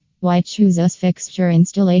Why choose us? Fixture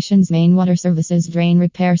installations, main water services, drain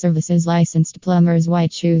repair services, licensed plumbers. Why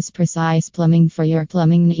choose Precise Plumbing for your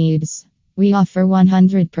plumbing needs? We offer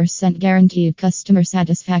 100% guaranteed customer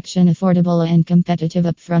satisfaction, affordable and competitive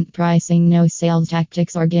upfront pricing, no sales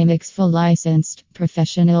tactics or gimmicks, full licensed,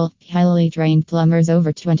 professional, highly trained plumbers,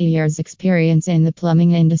 over 20 years experience in the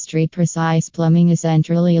plumbing industry. Precise Plumbing is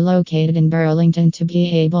centrally located in Burlington to be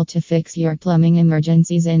able to fix your plumbing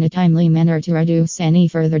emergencies in a timely manner to reduce any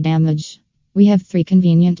further damage. We have 3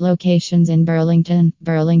 convenient locations in Burlington,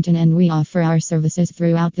 and we offer our services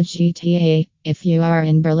throughout the GTA. If you are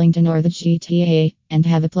in Burlington or the GTA and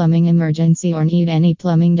have a plumbing emergency or need any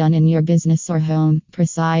plumbing done in your business or home,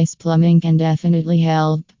 Precise Plumbing can definitely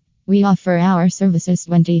help. We offer our services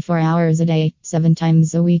 24 hours a day, 7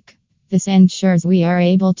 times a week. This ensures we are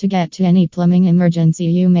able to get to any plumbing emergency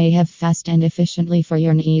you may have fast and efficiently for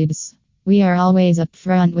your needs. We are always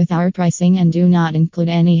upfront with our pricing and do not include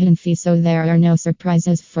any hidden fees, so there are no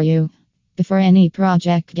surprises for you. Before any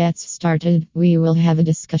project gets started, we will have a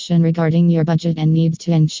discussion regarding your budget and needs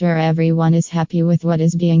to ensure everyone is happy with what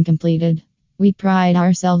is being completed. We pride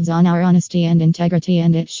ourselves on our honesty and integrity,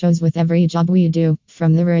 and it shows with every job we do,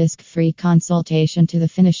 from the risk-free consultation to the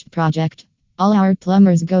finished project. All our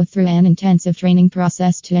plumbers go through an intensive training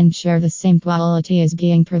process to ensure the same quality is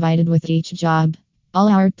being provided with each job. All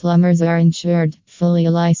our plumbers are insured, fully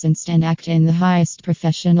licensed, and act in the highest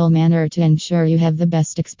professional manner to ensure you have the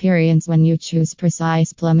best experience when you choose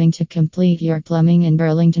Precise Plumbing to complete your plumbing in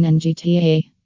Burlington and GTA.